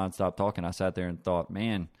 hours of nonstop talking, I sat there and thought,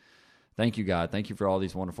 man, thank you, God. Thank you for all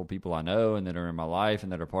these wonderful people I know and that are in my life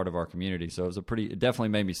and that are part of our community. So it definitely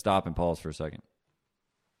made me stop and pause for a second.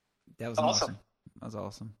 That was awesome. That was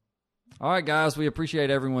awesome. All right, guys, we appreciate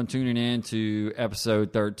everyone tuning in to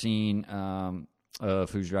episode 13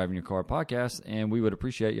 of Who's Driving Your Car podcast, and we would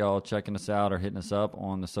appreciate y'all checking us out or hitting us up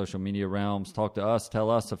on the social media realms. Talk to us.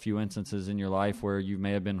 Tell us a few instances in your life where you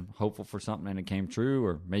may have been hopeful for something and it came true,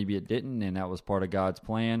 or maybe it didn't, and that was part of God's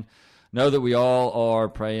plan. Know that we all are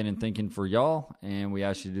praying and thinking for y'all, and we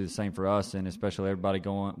ask you to do the same for us, and especially everybody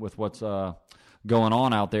going with what's going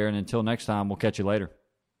on out there. And until next time, we'll catch you later.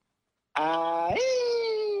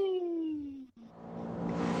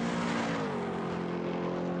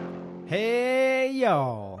 Hey,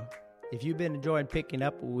 y'all. If you've been enjoying picking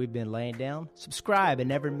up what we've been laying down, subscribe and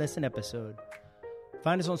never miss an episode.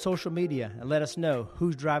 Find us on social media and let us know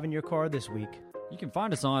who's driving your car this week. You can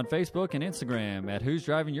find us on Facebook and Instagram at Who's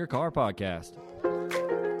Driving Your Car Podcast.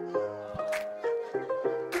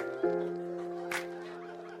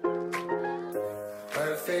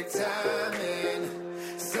 Perfect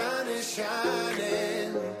timing, sun is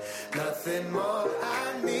shining, nothing more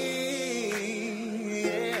I need,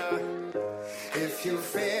 yeah. If you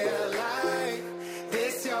feel like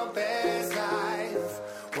this your best life,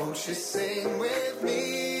 won't you sing with me?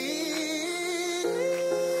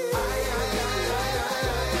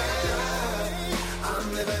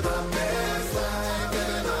 I'm living my best life,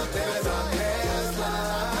 living my best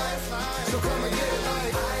life. So come and get it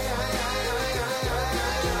like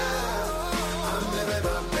I'm living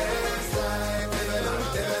my best life, living my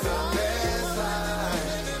best life.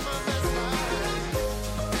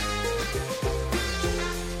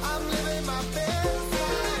 I'm living my best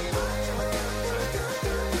life.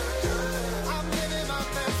 I'm living my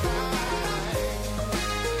best life.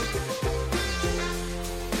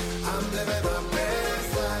 I'm living my best life.